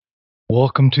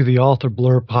Welcome to the Author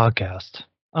Blur podcast.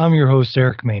 I'm your host,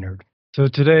 Eric Maynard. So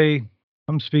today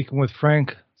I'm speaking with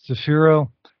Frank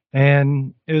Zafiro,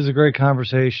 and it was a great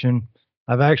conversation.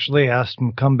 I've actually asked him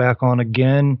to come back on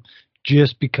again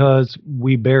just because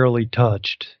we barely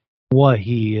touched what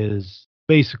he is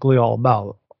basically all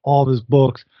about. All of his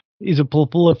books. He's a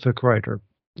prolific writer.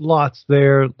 Lots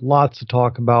there, lots to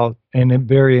talk about, and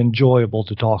very enjoyable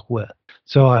to talk with.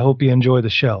 So I hope you enjoy the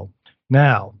show.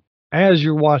 Now, as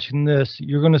you're watching this,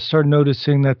 you're going to start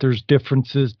noticing that there's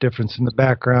difference in the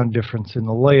background, difference in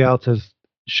the layouts as the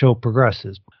show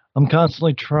progresses. I'm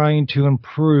constantly trying to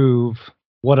improve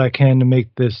what I can to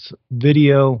make this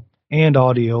video and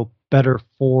audio better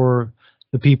for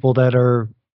the people that are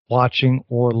watching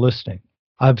or listening.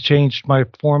 I've changed my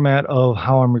format of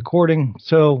how I'm recording,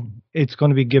 so it's going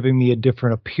to be giving me a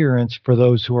different appearance for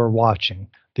those who are watching.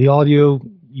 The audio,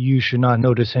 you should not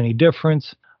notice any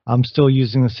difference. I'm still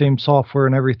using the same software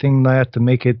and everything that to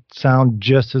make it sound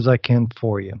just as I can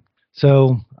for you.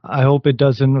 So I hope it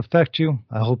doesn't affect you.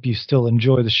 I hope you still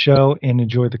enjoy the show and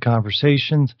enjoy the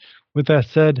conversations. With that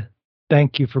said,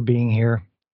 thank you for being here.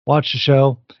 Watch the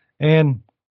show, and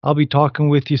I'll be talking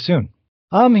with you soon.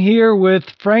 I'm here with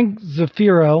Frank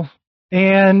Zafiro,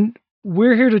 and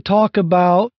we're here to talk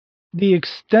about the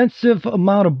extensive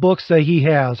amount of books that he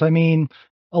has. I mean,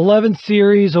 11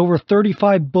 series, over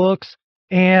 35 books.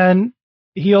 And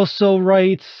he also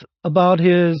writes about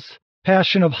his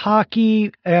passion of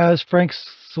hockey as Frank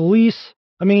Solis.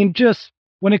 I mean, just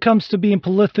when it comes to being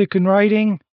prolific in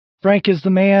writing, Frank is the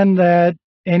man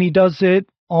and he does it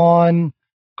on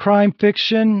crime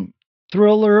fiction,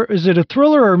 thriller. Is it a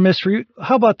thriller or mystery?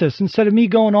 How about this? Instead of me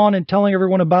going on and telling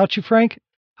everyone about you, Frank,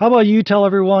 how about you tell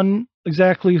everyone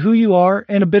exactly who you are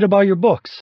and a bit about your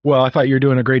books? Well, I thought you were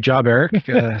doing a great job, Eric.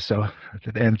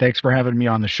 And thanks for having me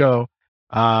on the show.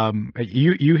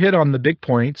 You hit on the big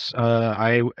points.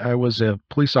 I was a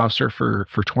police officer for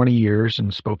 20 years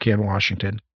in Spokane,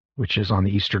 Washington, which is on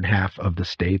the eastern half of the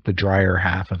state, the drier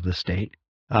half of the state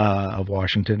of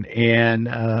Washington. And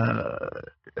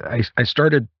I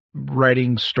started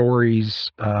writing stories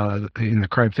in the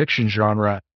crime fiction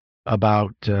genre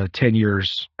about 10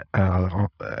 years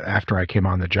after I came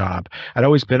on the job. I'd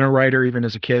always been a writer, even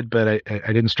as a kid, but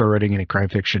I didn't start writing any crime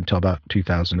fiction until about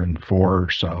 2004 or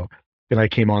so. And I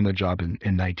came on the job in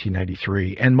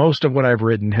 1993. And most of what I've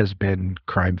written has been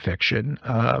crime fiction.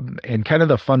 And kind of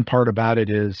the fun part about it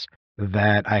is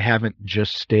that I haven't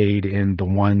just stayed in the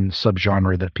one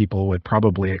subgenre that people would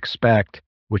probably expect,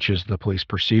 which is the police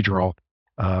procedural.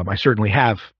 I certainly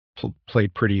have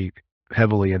played pretty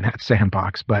heavily in that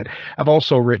sandbox, but I've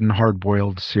also written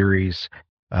hard-boiled series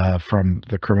from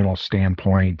the criminal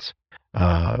standpoint.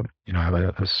 I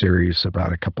have a series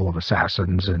about a couple of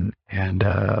assassins and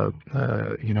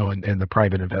the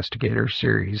private investigator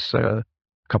series, a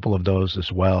couple of those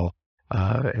as well.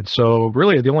 And so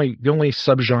really the only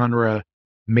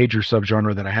major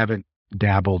subgenre that I haven't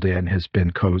dabbled in has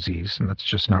been cozies, and that's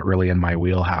just not really in my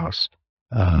wheelhouse.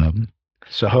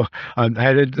 So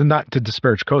not to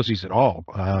disparage cozies at all.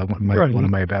 One of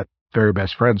my very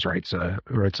best friends writes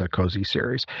a cozy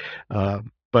series.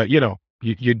 But you know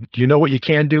what you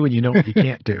can do and you know what you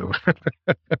can't do.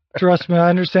 Trust me, I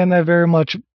understand that very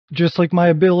much. Just like my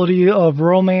ability of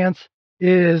romance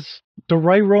is the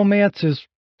right romance is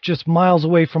just miles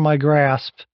away from my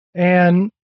grasp.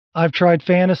 And I've tried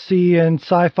fantasy and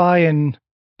sci-fi, and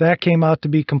that came out to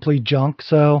be complete junk.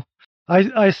 So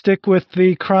I stick with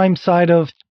the crime side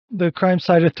of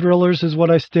thrillers is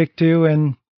what I stick to.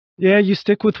 And yeah, you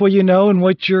stick with what you know and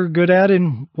what you're good at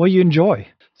and what you enjoy.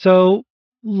 So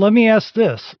let me ask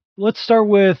this. Let's start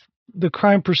with the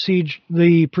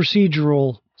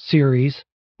procedural series.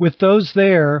 With those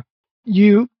there,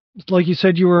 like you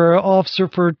said, you were an officer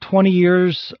for 20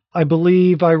 years. I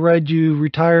believe I read you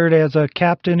retired as a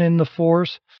captain in the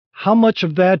force. How much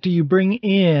of that do you bring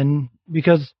in?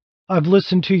 Because I've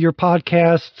listened to your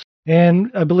podcasts, and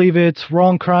I believe it's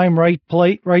Wrong Crime, Right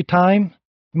Time.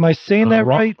 Am I saying that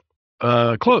right?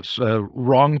 Close.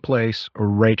 Wrong Place, or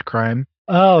Right Crime.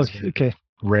 Oh, okay.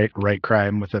 Right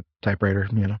Crime with a typewriter,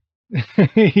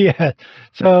 Yeah.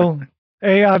 So,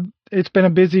 hey, it's been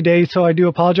a busy day, so I do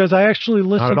apologize. I actually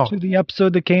listened to the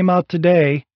episode that came out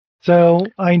today, so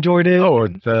I enjoyed it. Oh,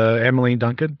 with Emily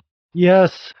Duncan?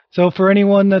 Yes. So for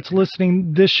anyone that's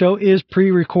listening, this show is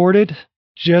pre-recorded,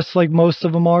 just like most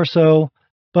of them are. So,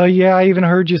 but yeah, I even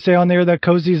heard you say on there that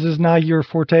cozies is not your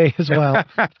forte as well.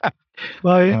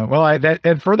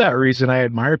 And for that reason, I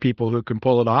admire people who can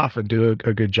pull it off and do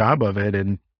a good job of it.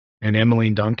 And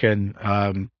Emily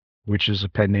Duncan, which is a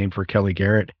pen name for Kelly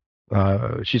Garrett,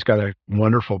 she's got a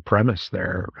wonderful premise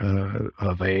there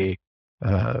of a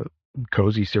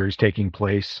cozy series taking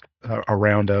place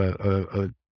around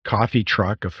a coffee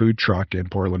truck, a food truck in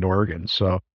Portland, Oregon.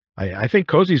 So I think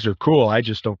cozies are cool. I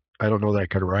don't know that I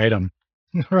could write them.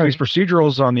 Police Right.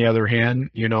 procedurals, on the other hand,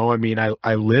 I mean,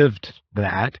 I lived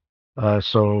that.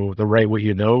 So the write what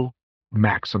you know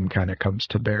maxim kind of comes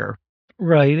to bear.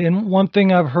 Right. And one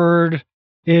thing I've heard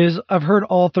is I've heard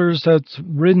authors that's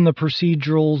written the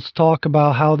procedurals talk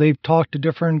about how they've talked to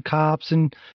different cops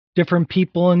and different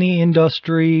people in the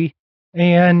industry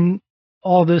and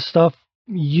all this stuff.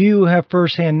 You have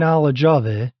firsthand knowledge of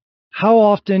it. How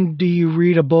often do you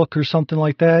read a book or something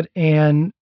like that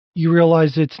and you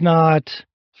realize it's not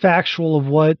factual of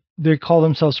what they call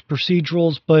themselves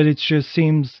procedurals, but it just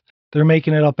seems they're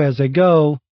making it up as they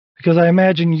go? Because I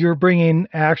imagine you're bringing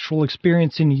actual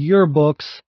experience into your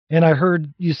books, and I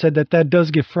heard you said that that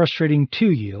does get frustrating to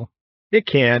you. It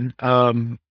can.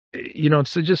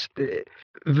 So just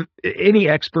any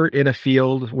expert in a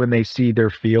field, when they see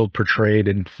their field portrayed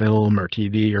in film or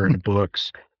TV or in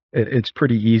books, it's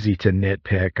pretty easy to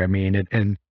nitpick. I mean,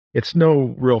 and it's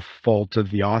no real fault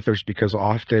of the authors because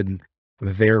often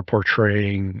they're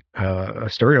portraying a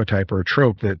stereotype or a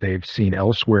trope that they've seen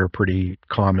elsewhere pretty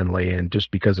commonly, and just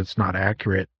because it's not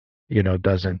accurate,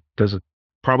 doesn't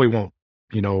probably won't,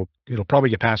 it'll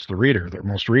probably get past the reader. That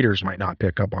most readers might not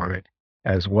pick up on it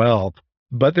as well.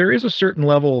 But there is a certain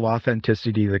level of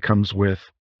authenticity that comes with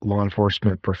law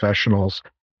enforcement professionals,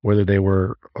 whether they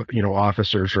were,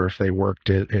 officers or if they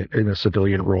worked in a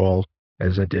civilian role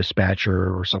as a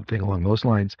dispatcher or something along those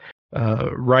lines,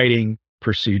 writing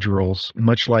procedurals,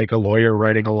 much like a lawyer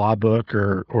writing a law book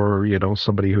or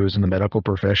somebody who's in the medical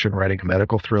profession writing a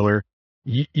medical thriller.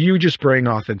 You just bring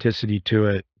authenticity to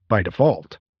it by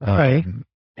default. Right.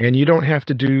 And you don't have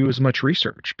to do as much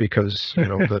research because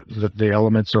the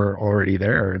elements are already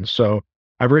there. And so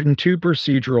I've written two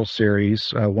procedural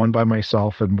series, one by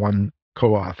myself and one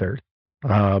co-authored,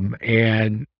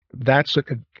 and that's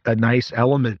a nice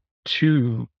element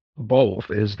to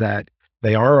both, is that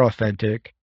they are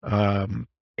authentic,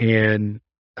 and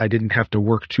I didn't have to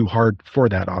work too hard for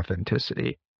that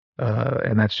authenticity.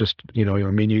 And that's just, I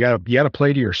mean, you gotta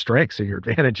play to your strengths and your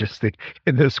advantages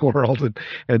in this world,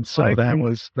 and so I that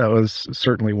was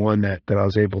certainly one that I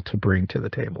was able to bring to the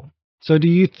table. So do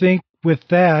you think with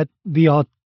that the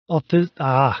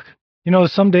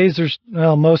some days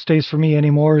most days for me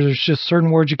anymore there's just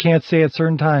certain words you can't say at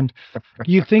certain times.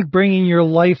 You think bringing your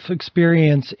life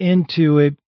experience into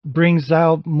it brings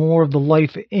out more of the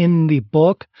life in the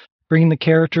book, bringing the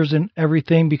characters and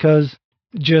everything because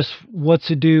just what's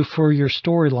to do for your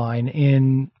storyline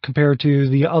in compared to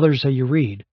the others that you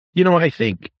read? I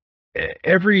think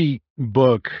every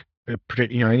book,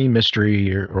 any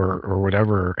mystery or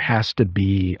whatever, has to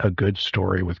be a good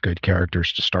story with good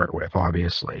characters to start with,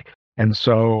 obviously. And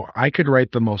so I could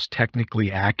write the most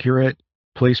technically accurate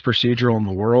police procedural in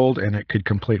the world, and it could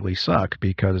completely suck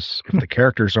because if the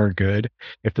characters aren't good,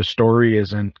 if the story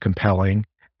isn't compelling,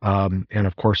 and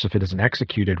of course, if it isn't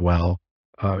executed well,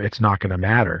 it's not going to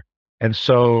matter. And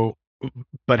so,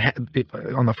 but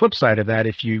on the flip side of that,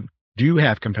 if you do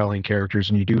have compelling characters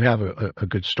and you do have a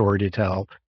good story to tell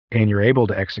and you're able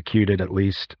to execute it at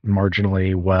least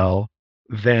marginally well,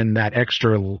 then that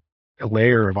extra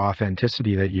layer of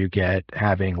authenticity that you get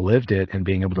having lived it and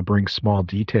being able to bring small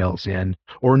details in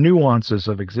or nuances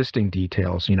of existing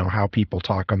details, how people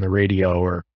talk on the radio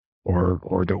or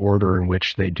the order in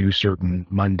which they do certain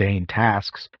mundane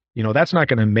tasks, that's not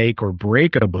going to make or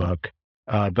break a book,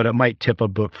 but it might tip a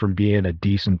book from being a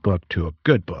decent book to a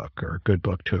good book or a good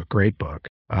book to a great book.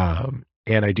 And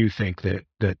I do think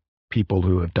that people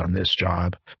who have done this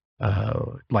job,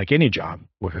 like any job,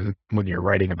 when you're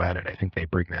writing about it, I think they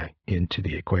bring that into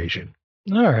the equation.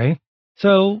 All right.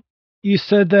 So you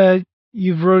said that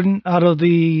you've written out of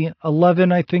the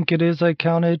 11, I think it is, I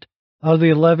counted, out of the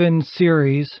 11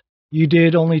 series, you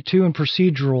did only two in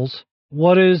procedurals.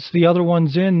 What is the other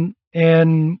ones in,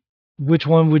 and which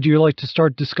one would you like to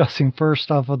start discussing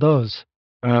first off of those?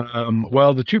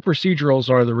 Well, the two procedurals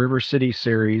are the River City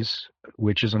series,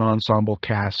 which is an ensemble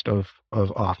cast of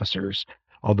officers,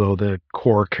 although the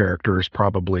core character is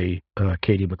probably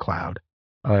Katie McLeod.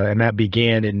 And that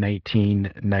began in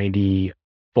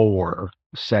 1994,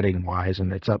 setting wise,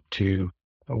 and it's up to,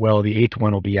 well, the eighth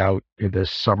one will be out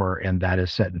this summer, and that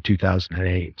is set in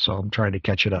 2008. So I'm trying to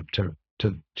catch it up to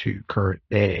current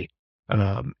day.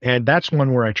 And that's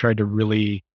one where I tried to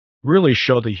really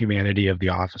show the humanity of the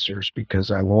officers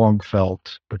because I long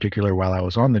felt, particularly while I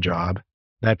was on the job,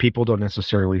 that people don't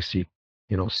necessarily see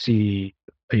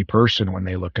a person when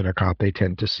they look at a cop. They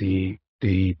tend to see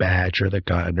the badge or the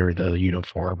gun or the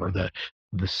uniform or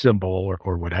the symbol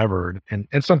or whatever. And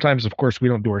sometimes, of course, we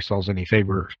don't do ourselves any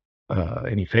favors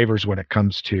when it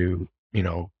comes to,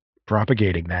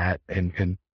 propagating that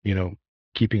and,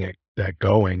 keeping that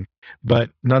going. But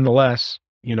nonetheless,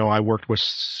 I worked with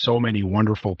so many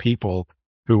wonderful people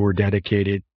who were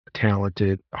dedicated,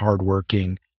 talented,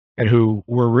 hardworking, and who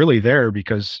were really there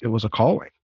because it was a calling.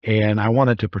 And I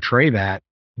wanted to portray that,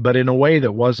 but in a way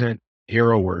that wasn't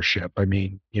hero worship. I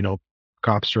mean,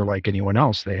 cops are like anyone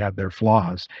else; they have their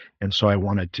flaws, and so I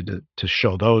wanted to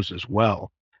show those as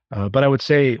well. But I would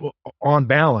say, on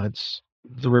balance,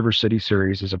 the River City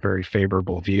series is a very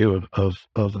favorable view of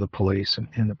the police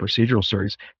and the procedural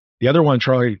series. The other one,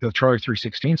 the Charlie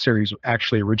 316 series,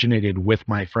 actually originated with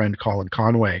my friend Colin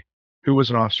Conway, who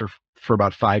was an officer for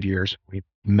about 5 years. We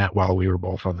met while we were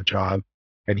both on the job,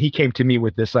 and he came to me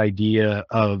with this idea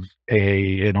of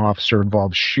an officer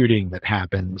involved shooting that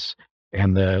happens,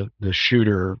 and the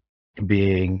shooter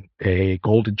being a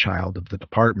golden child of the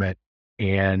department,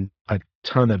 and a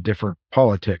ton of different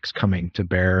politics coming to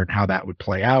bear and how that would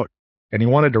play out. And he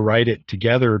wanted to write it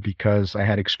together because I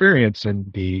had experience in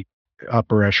the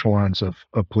upper echelons of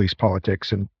police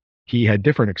politics, and he had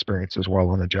different experiences while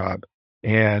on the job.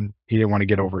 And he didn't want to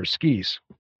get over his skis,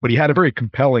 but he had a very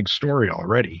compelling story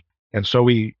already. And so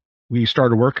we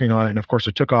started working on it, and of course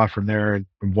it took off from there. And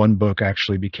one book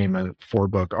actually became a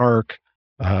 4-book arc,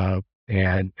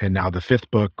 and now the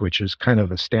 5th book, which is kind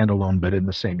of a standalone but in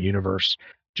the same universe,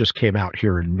 just came out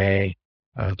here in May,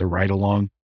 the ride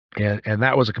along, and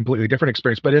that was a completely different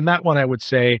experience. But in that one, I would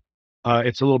say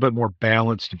it's a little bit more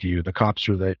balanced view. The cops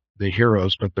are the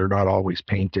heroes, but they're not always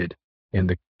painted in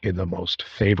the most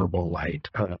favorable light.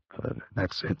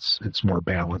 It's more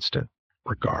balanced in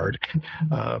regard.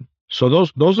 So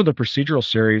those are the procedural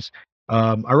series.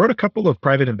 I wrote a couple of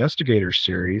private investigator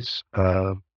series,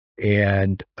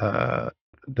 and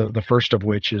the first of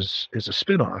which is a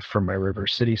spinoff from my River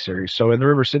City series. So in the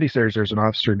River City series, there's an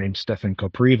officer named Stefan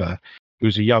Kopriva,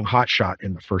 who's a young hotshot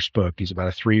in the first book. He's about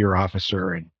a 3-year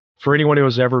officer, and for anyone who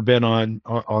has ever been on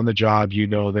the job,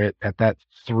 that at that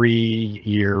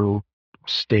 3-year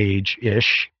stage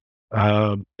ish,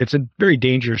 it's a very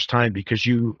dangerous time because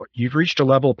you've reached a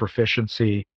level of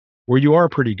proficiency where you are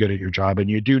pretty good at your job and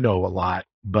you do know a lot,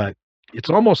 but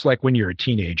it's almost like when you're a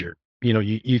teenager.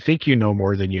 You think you know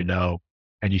more than you know,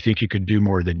 and you think you can do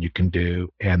more than you can do,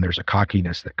 and there's a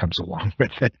cockiness that comes along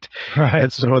with it. Right.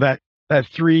 And so that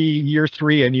year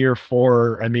 3 and year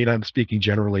 4, I mean, I'm speaking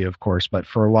generally, of course, but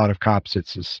for a lot of cops,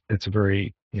 it's a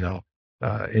very,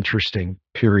 interesting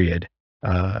period.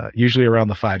 Usually around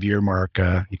the 5-year mark,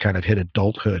 you kind of hit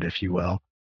adulthood, if you will.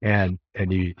 And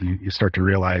you start to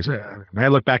realize, I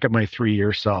look back at my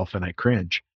 3-year self and I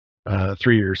cringe,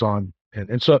 3 years on.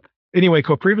 And so anyway,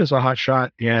 Kopriva is a hot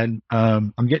shot, and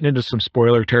I'm getting into some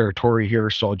spoiler territory here.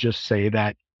 So I'll just say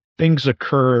that things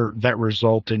occur that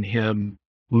result in him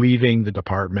leaving the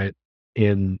department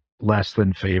in less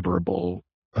than favorable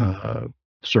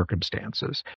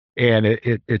circumstances. And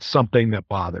it's something that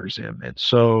bothers him. And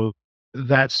so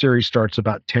that series starts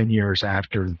about 10 years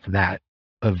after that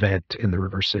event in the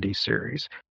River City series.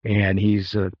 And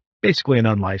he's basically an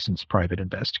unlicensed private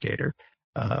investigator,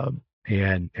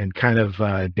 and kind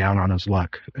of down on his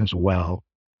luck as well.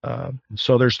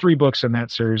 So there's 3 books in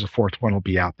that series. The 4th one will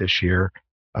be out this year.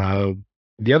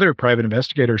 The other private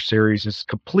investigator series is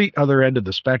complete other end of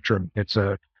the spectrum. It's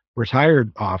a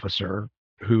retired officer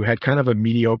who had kind of a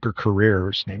mediocre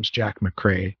career. His name's Jack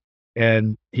McCrae,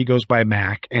 and he goes by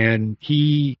Mac. And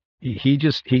he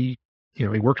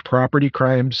worked property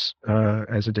crimes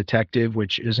as a detective,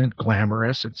 which isn't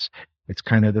glamorous. It's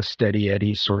kind of the steady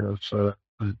Eddie sort of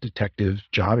detective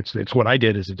job. It's what I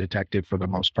did as a detective for the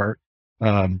most part.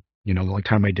 The only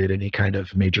time I did any kind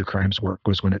of major crimes work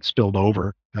was when it spilled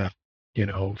over,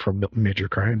 from major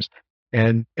crimes.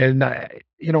 And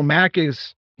Mac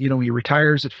is, he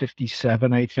retires at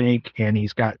 57, I think, and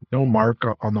he's got no mark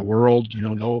on the world,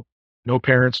 no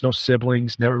parents, no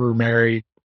siblings, never married.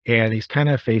 And he's kind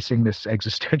of facing this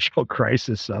existential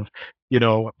crisis of,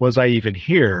 was I even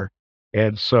here?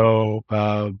 And so,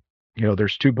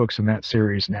 there's 2 books in that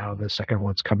series now. The second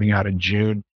one's coming out in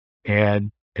June,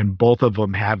 and both of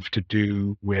them have to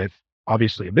do with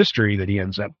obviously a mystery that he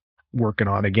ends up working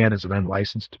on again as an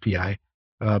unlicensed PI,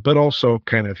 but also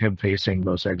kind of him facing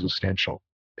those existential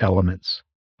elements.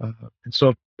 And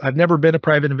so I've never been a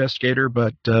private investigator,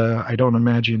 but I don't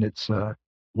imagine it's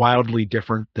wildly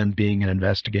different than being an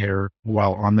investigator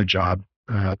while on the job.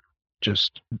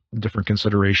 Just different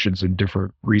considerations and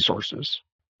different resources.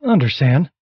 I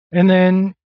understand. And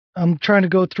then I'm trying to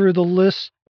go through the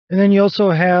list. And then you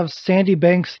also have Sandy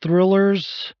Banks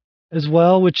Thrillers as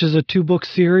well, which is a 2-book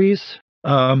series.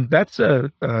 That's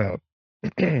a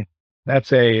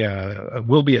that's a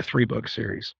will be a 3 book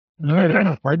series.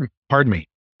 Pardon me.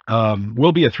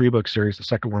 Will be a 3 book series. The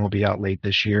second one will be out late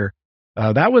this year.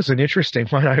 That was an interesting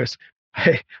one.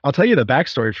 I'll tell you the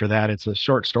backstory for that. It's a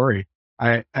short story.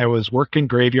 I was working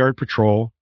graveyard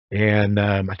patrol, and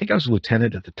I think I was a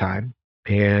lieutenant at the time,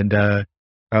 and I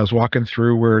was walking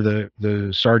through where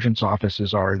the sergeant's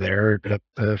offices are there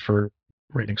for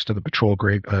right next to the patrol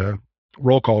grave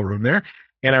roll call room there.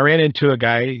 And I ran into a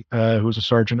guy who was a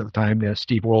sergeant at the time.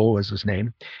 Steve Wool was his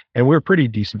name, and we were pretty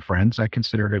decent friends. I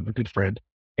considered him a good friend.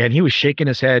 And he was shaking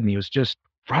his head, and he was just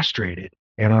frustrated.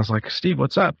 And I was like, Steve,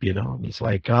 what's up? And he's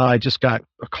like, oh, I just got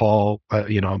a call,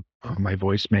 on my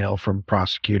voicemail from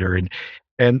prosecutor,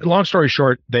 and long story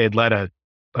short, they had let a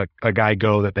guy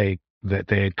go that they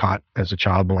had caught as a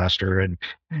child molester,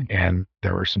 and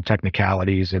there were some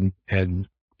technicalities, and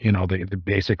they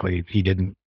basically he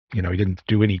didn't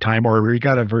do any time, or he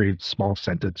got a very small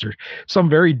sentence or some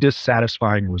very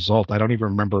dissatisfying result. I don't even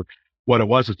remember what it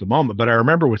was at the moment, but I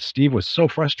remember with Steve was so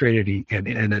frustrated. And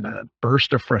in a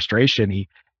burst of frustration,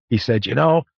 he said,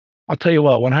 I'll tell you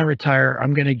what, when I retire,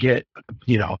 I'm going to get,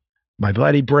 you know, my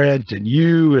buddy Brent and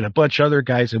you and a bunch of other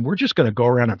guys, and we're just going to go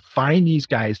around and find these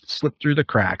guys that slip through the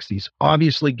cracks, these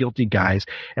obviously guilty guys,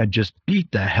 and just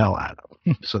beat the hell out of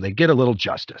them so they get a little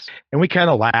justice. And we kind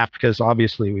of laughed because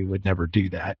obviously we would never do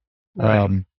that.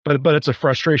 Right. But it's a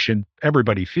frustration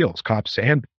everybody feels, cops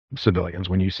and civilians,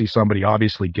 when you see somebody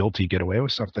obviously guilty get away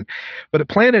with something. But it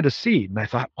planted a seed, and I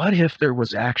thought, what if there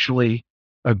was actually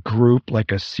a group,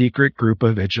 like a secret group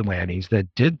of vigilantes that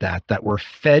did that were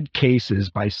fed cases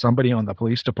by somebody on the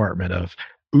police department of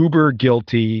uber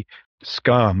guilty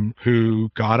scum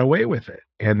who got away with it,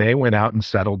 and they went out and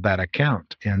settled that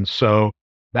account. And so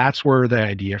that's where the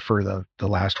idea for the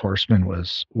Last Horseman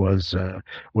was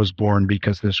born,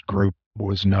 because this group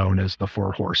was known as the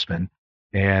Four Horsemen.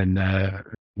 And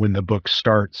when the book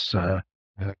starts,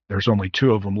 there's only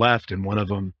two of them left, and one of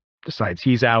them decides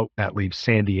he's out. That leaves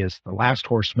Sandy as the last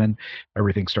horseman.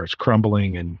 Everything starts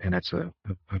crumbling, and it's a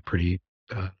pretty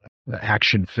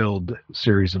action-filled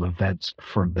series of events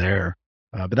from there.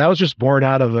 But that was just born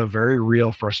out of a very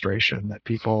real frustration that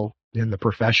people in the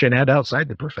profession and outside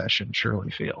the profession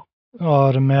surely feel. Oh,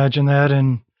 I'd imagine that.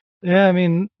 And yeah, I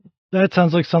mean, that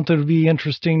sounds like something to be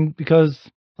interesting because,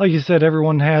 like you said,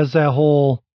 everyone has that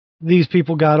whole these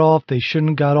people got off, they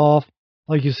shouldn't got off.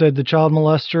 Like you said, the child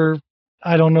molester,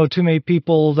 I don't know too many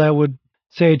people that would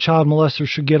say a child molester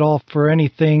should get off for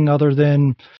anything other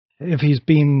than if he's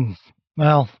being,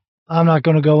 well, I'm not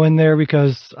going to go in there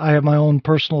because I have my own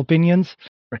personal opinions.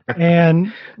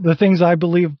 And the things I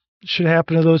believe should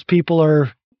happen to those people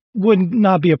would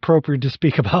not be appropriate to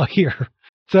speak about here.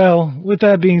 So, with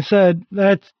that being said,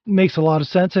 that makes a lot of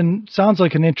sense and sounds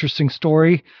like an interesting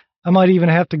story. I might even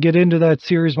have to get into that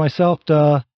series myself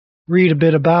to read a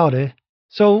bit about it.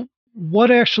 So,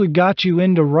 what actually got you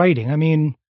into writing? I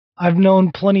mean, I've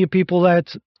known plenty of people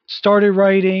that started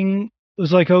writing,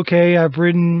 was like, okay, I've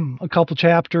written a couple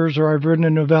chapters or I've written a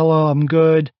novella, I'm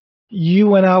good. You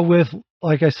went out with,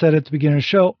 like I said at the beginning of the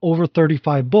show, over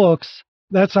 35 books.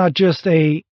 That's not just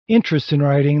a interest in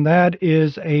writing, that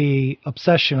is a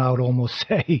obsession, I would almost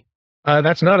say.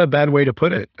 That's not a bad way to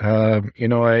put it.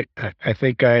 I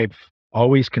think I've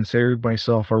always considered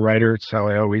myself a writer. It's how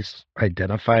I always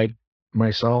identified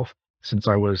myself since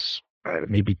I was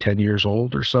maybe 10 years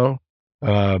old or so.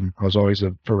 I was always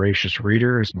a voracious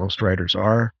reader, as most writers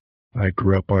are. I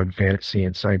grew up on fantasy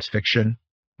and science fiction.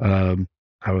 I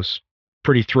was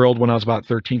pretty thrilled when I was about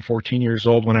 13, 14 years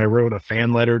old when I wrote a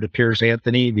fan letter to Piers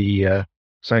Anthony, the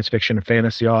science fiction and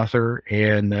fantasy author.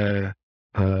 And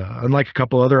unlike a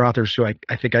couple other authors who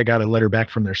I think I got a letter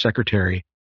back from their secretary,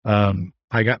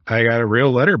 I got a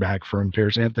real letter back from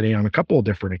Piers Anthony on a couple of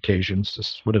different occasions.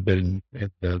 This would have been in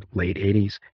the late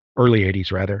 80s, early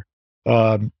 80s rather.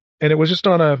 And it was just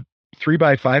on a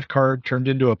 3x5 card turned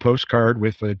into a postcard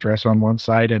with an address on one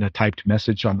side and a typed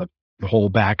message on the whole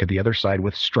back of the other side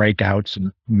with strikeouts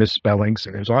and misspellings.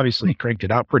 And it was obviously cranked it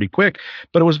out pretty quick,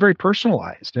 but it was very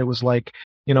personalized. It was like,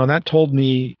 that told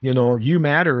me, you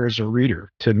matter as a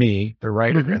reader to me, the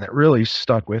writer, and it really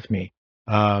stuck with me.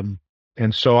 And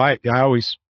so I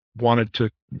always wanted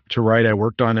to write. I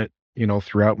worked on it,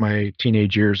 throughout my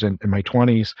teenage years and my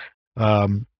 20s.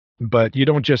 But you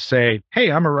don't just say,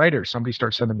 "Hey, I'm a writer." Somebody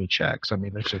starts sending me checks. I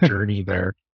mean, there's a journey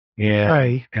there, and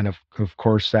Right. and of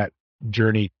course that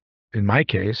journey, in my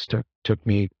case, took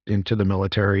me into the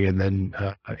military and then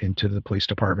into the police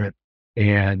department.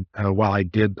 And while I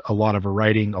did a lot of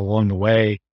writing along the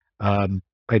way, I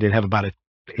did have about an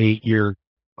 8-year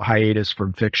hiatus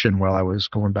from fiction while I was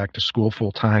going back to school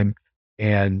full time.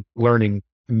 and learning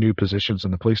new positions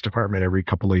in the police department every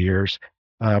couple of years.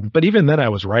 But even then, I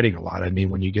was writing a lot. I mean,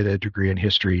 when you get a degree in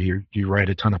history, you write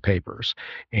a ton of papers,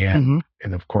 Hmm.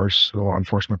 and of course, the law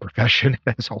enforcement profession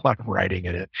has a lot of writing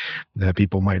in it. That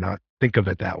people might not think of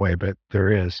it that way, but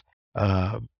there is.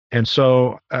 Uh, and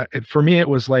so, for me, it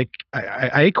was like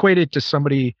I equate it to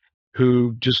somebody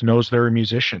who just knows they're a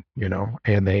musician,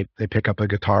 and they pick up a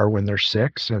guitar when they're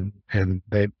six, and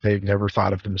they've never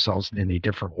thought of themselves in any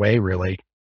different way, really.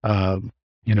 Um,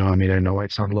 I mean, I know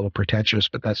it sounds a little pretentious,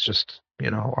 but that's just,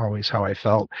 always how I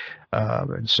felt.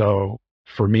 And so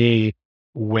for me,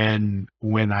 when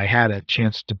I had a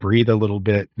chance to breathe a little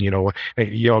bit, kind of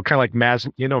like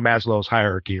Maslow's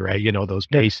hierarchy, right? Those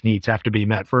Yeah. base needs have to be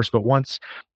met first, but once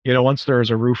there's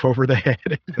a roof over the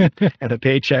head and a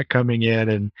paycheck coming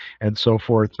in and so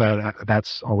forth,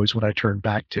 that's always what I turned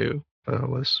back to,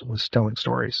 was telling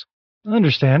stories. I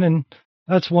understand, and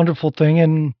that's a wonderful thing.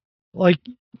 And like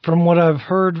from what I've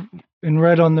heard and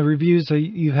read on the reviews that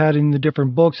you've had in the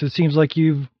different books, it seems like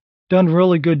you've done a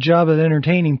really good job at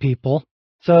entertaining people.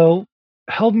 So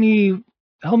help me,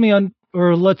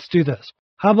 or let's do this.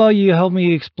 How about you help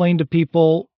me explain to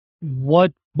people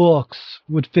what books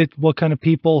would fit what kind of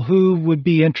people, who would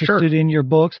be Sure, interested in your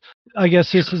books? I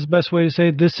guess this is sure. the best way to say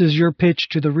it. This is your pitch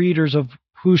to the readers of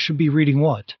who should be reading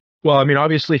what. Well, I mean,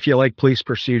 obviously, if you like police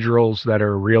procedurals that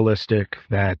are realistic,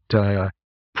 that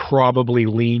probably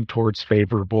lean towards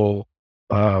favorable,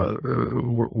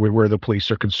 where the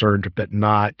police are concerned, but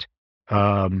not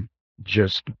um,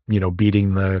 just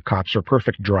beating the cops, or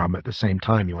perfect drama at the same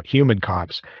time. You want human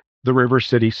cops. The River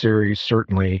City series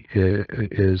certainly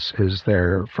is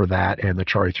there for that, and the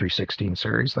Charlie 316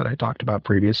 series that I talked about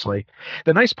previously.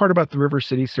 The nice part about the River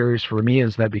City series for me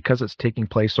is that because it's taking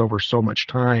place over so much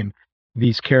time,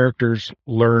 these characters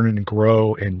learn and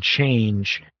grow and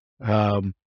change.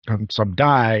 Um, some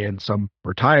die and some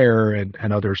retire, and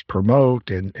others promote,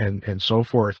 and so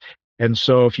forth. And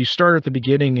so if you start at the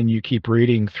beginning and you keep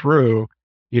reading through,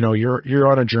 you're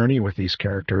on a journey with these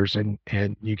characters, and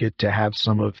you get to have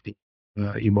some of the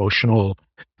emotional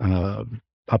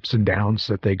ups and downs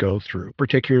that they go through.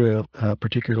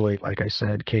 Particularly, like I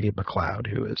said, Katie McLeod,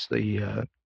 who is the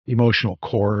emotional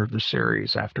core of the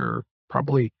series after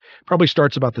probably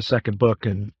starts about the second book,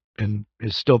 and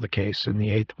is still the case in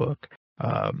the eighth book.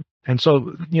 And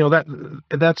so,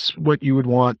 that's what you would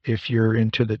want if you're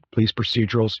into the police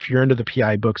procedurals. If you're into the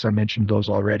PI books, I mentioned those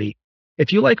already.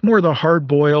 If you like more of the hard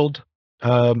boiled,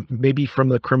 maybe from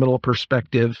the criminal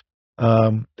perspective,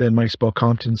 then my Spell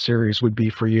Compton series would be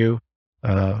for you.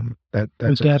 Would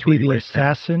That's a that be three the right there.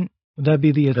 assassin? Would that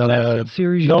be the Uh, assassin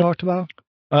series you no, talked about?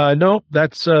 no,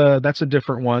 that's a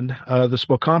different one. The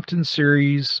Spokompton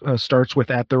series starts with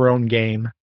At Their Own Game,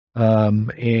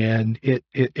 and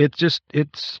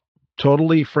it's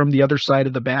totally from the other side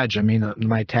of the badge. I mean,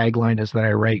 my tagline is that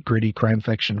I write gritty crime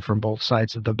fiction from both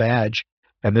sides of the badge,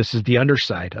 and this is the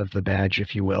underside of the badge,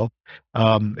 if you will.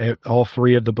 All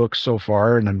three of the books so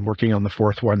far, and I'm working on the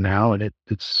fourth one now, and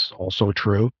it's also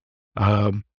true.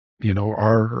 Um,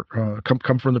 are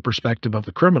come from the perspective of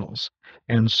the criminals.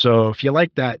 And so if you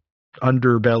like that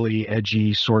underbelly,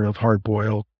 edgy, sort of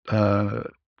hard-boiled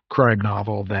crime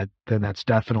novel, then that's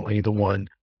definitely the one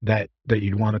that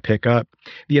you'd want to pick up.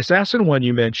 The Assassin one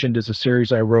you mentioned is a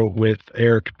series I wrote with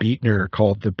Eric Beetner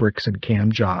called the Bricks and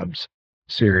Cam Jobs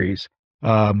series.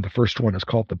 The first one is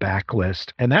called The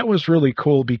Backlist, and that was really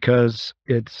cool because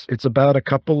it's about a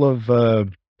couple of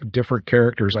different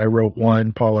characters. I wrote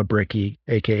one, Paula Bricky,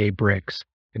 aka Bricks,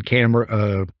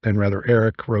 and rather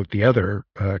Eric wrote the other,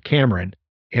 Cameron,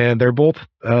 and they're both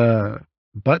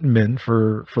buttonmen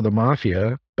for the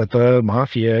mafia, but the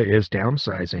mafia is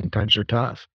downsizing. Times are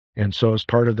tough, and so as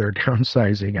part of their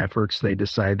downsizing efforts, they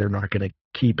decide they're not going to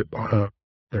keep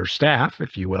their staff,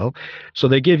 if you will. So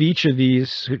they give each of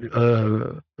these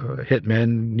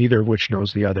hitmen, neither of which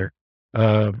knows the other,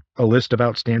 a list of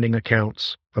outstanding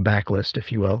accounts, a backlist,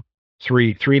 if you will,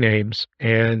 three names,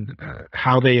 and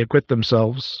how they acquit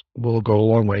themselves will go a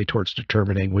long way towards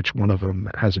determining which one of them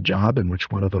has a job and which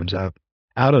one of them's out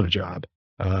of a job.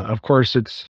 Of course,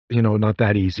 it's not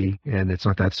that easy, and it's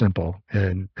not that simple,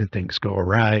 and things go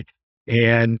awry.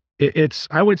 And it's,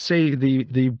 I would say,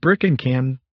 the brick and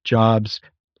can jobs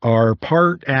are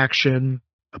part action,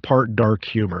 a part dark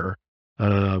humor.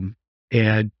 Um,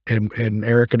 and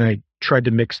Eric and I tried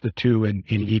to mix the two in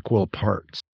equal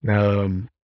parts. My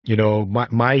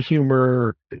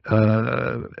humor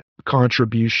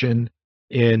contribution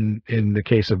in the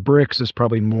case of Bricks is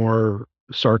probably more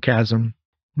sarcasm.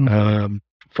 Hmm.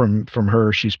 From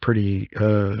her, she's pretty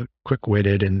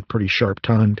quick-witted and pretty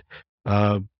sharp-tongued.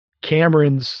 Uh,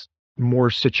 Cameron's more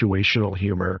situational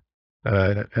humor.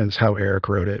 as how Eric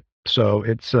wrote it. So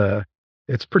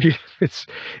it's pretty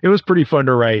it was pretty fun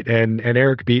to write, and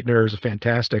Eric Beetner is a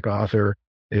fantastic author.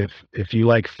 If you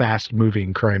like fast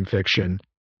moving crime fiction,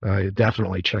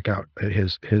 definitely check out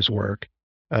his work.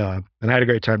 And I had a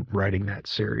great time writing that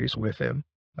series with him.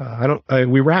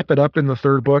 We wrap it up in the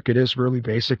third book. It is really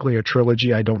basically a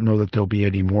trilogy. I don't know that there'll be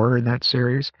any more in that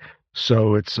series.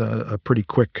 So it's a pretty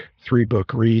quick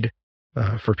 3-book read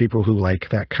for people who like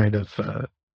that kind of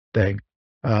thing.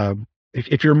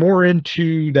 If you're more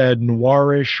into the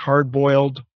noirish,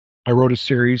 hard-boiled, I wrote a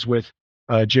series with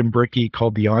Jim Brickey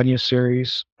called the Anya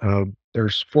series.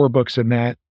 There's 4 books in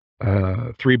that,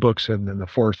 3 books, and then the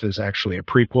 4th is actually a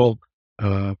prequel.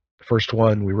 The first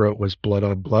one we wrote was Blood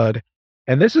on Blood.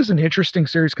 And this is an interesting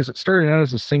series because it started out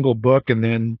as a single book, and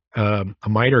then a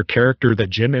minor character that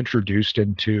Jim introduced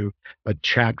into a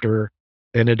chapter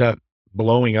ended up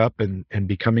blowing up and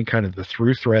becoming kind of the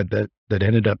through thread that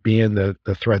ended up being the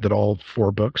thread that all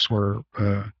 4 books were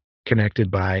connected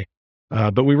by.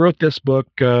 But we wrote this book,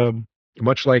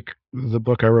 much like the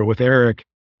book I wrote with Eric,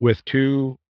 with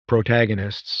 2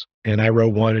 protagonists, and I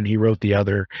wrote one and he wrote the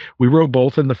other. We wrote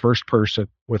both in the first person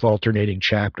with alternating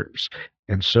chapters.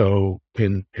 And so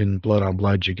in Blood on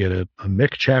Blood, you get a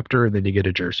Mick chapter, and then you get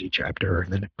a Jersey chapter,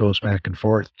 and then it goes back and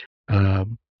forth.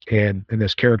 And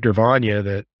this character Vanya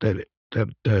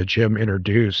that Jim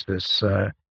introduced, this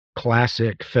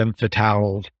classic femme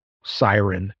fatale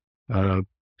siren,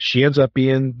 she ends up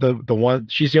being the one.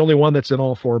 She's the only one that's in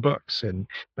all 4 books. And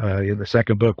in the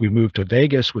second book, we moved to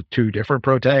Vegas with 2 different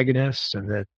protagonists,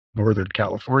 and then Northern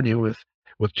California with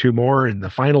 2 more in the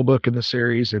final book in the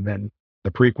series, and then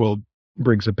the prequel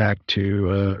brings it back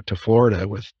to Florida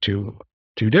with two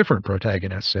different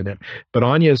protagonists in it. But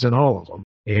Anya's in all of them,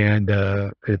 and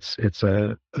it's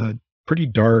a pretty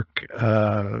dark,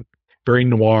 very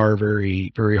noir,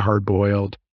 very very hard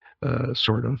boiled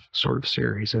sort of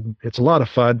series, and it's a lot of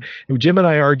fun. And Jim and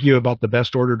I argue about the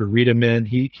best order to read them in.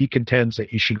 He contends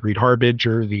that you should read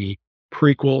Harbinger, the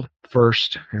prequel,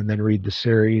 first, and then read the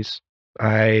series.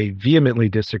 I vehemently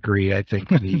disagree. I think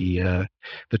the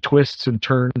twists and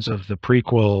turns of the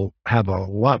prequel have a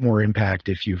lot more impact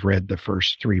if you've read the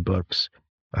first 3 books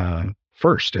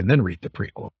first, and then read the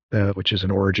prequel, which is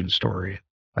an origin story.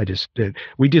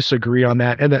 We disagree on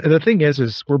that. And the thing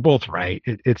is we're both right.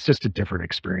 It's just a different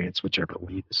experience, whichever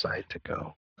way you decide to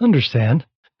go. Understand.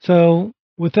 So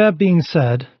with that being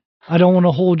said, I don't want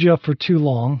to hold you up for too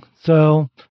long. So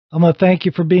I'm going to thank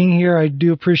you for being here. I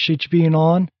do appreciate you being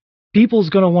on. People's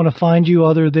going to want to find you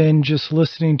other than just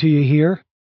listening to you here.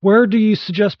 Where do you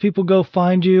suggest people go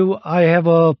find you? I have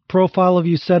a profile of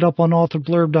you set up on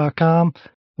authorblurb.com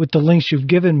with the links you've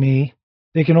given me.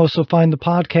 They can also find the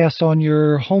podcast on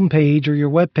your homepage or your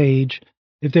webpage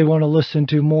if they want to listen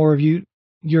to more of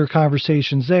your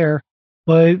conversations there.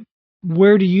 But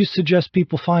where do you suggest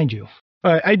people find you?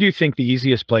 I do think the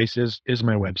easiest place is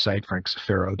my website,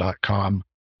 frankzafiro.com.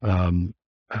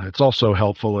 It's also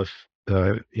helpful if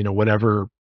whatever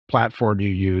platform you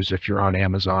use, if you're on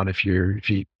Amazon, if you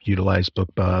utilize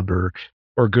BookBub or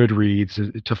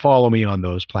Goodreads, to follow me on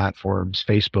those platforms,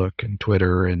 Facebook and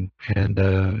Twitter and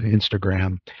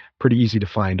Instagram. Pretty easy to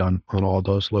find on all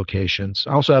those locations.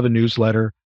 I also have a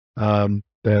newsletter that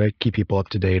I keep people up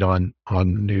to date on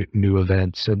new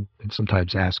events, and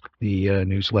sometimes ask the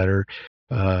newsletter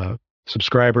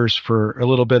subscribers for a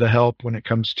little bit of help when it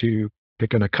comes to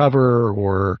picking a cover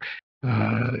or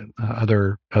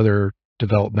other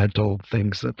developmental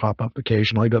things that pop up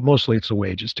occasionally, but mostly it's a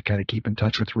way just to kind of keep in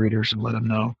touch with readers and let them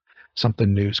know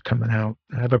something new's coming out.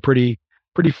 I have a pretty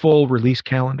full release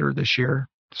calendar this year,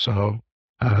 so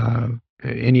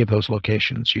any of those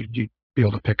locations you'd be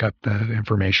able to pick up the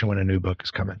information when a new book is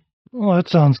coming. Well, that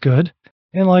sounds good.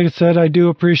 And like I said, I do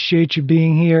appreciate you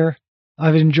being here.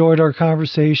 I've enjoyed our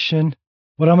conversation.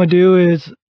 What I'm going to do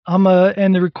is I'm going to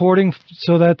end the recording,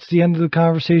 so that's the end of the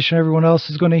conversation everyone else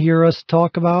is going to hear us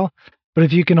talk about. But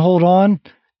if you can hold on,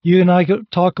 you and I could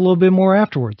talk a little bit more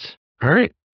afterwards. All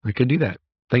right. I can do that.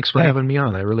 Thanks for having me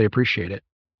on. I really appreciate it.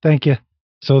 Thank you.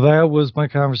 So that was my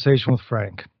conversation with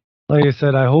Frank. Like I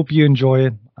said, I hope you enjoy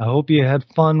it. I hope you had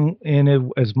fun in it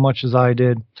as much as I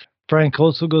did. Frank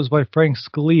also goes by Frank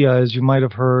Scalia, as you might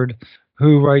have heard,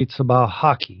 who writes about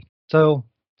hockey. So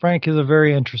Frank is a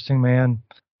very interesting man.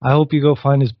 I hope you go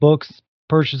find his books,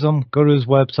 purchase them, go to his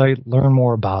website, learn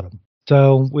more about him.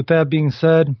 So with that being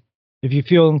said, if you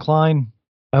feel inclined,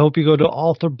 I hope you go to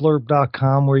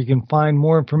authorblurb.com, where you can find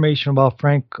more information about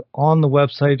Frank on the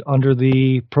website under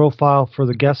the profile for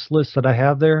the guest list that I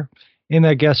have there. In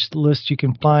that guest list, you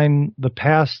can find the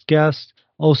past guests,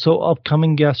 also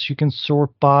upcoming guests. You can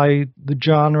sort by the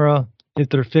genre, if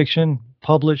they're fiction,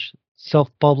 published,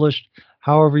 self-published,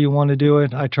 however you want to do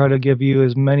it. I try to give you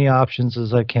as many options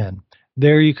as I can.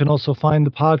 There you can also find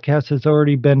the podcast that's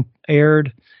already been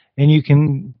aired, and you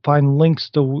can find links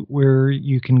to where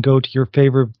you can go to your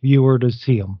favorite viewer to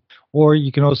see them. Or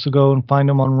you can also go and find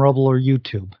them on Rumble or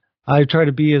YouTube. I try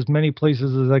to be as many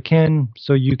places as I can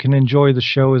so you can enjoy the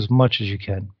show as much as you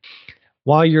can.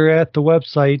 While you're at the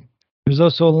website, there's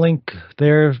also a link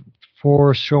there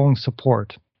for showing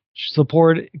support.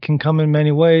 Support can come in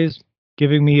many ways: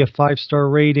 giving me a 5-star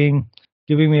rating,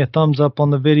 giving me a thumbs up on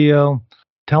the video,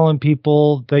 telling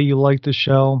people that you like the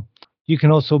show. You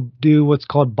can also do what's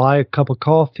called buy a cup of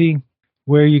coffee,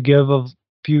 where you give a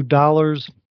few dollars,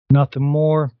 nothing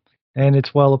more, and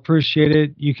it's well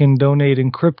appreciated. You can donate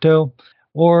in crypto.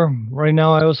 Or right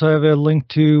now, I also have a link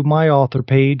to my author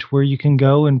page where you can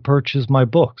go and purchase my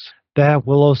books. That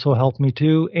will also help me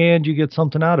too, and you get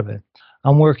something out of it.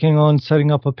 I'm working on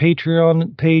setting up a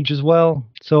Patreon page as well,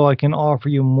 so I can offer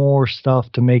you more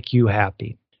stuff to make you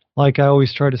happy. Like I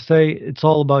always try to say, it's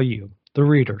all about you, the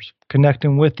readers,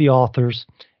 connecting with the authors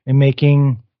and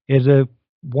making it a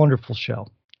wonderful show.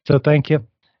 So thank you,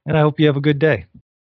 and I hope you have a good day.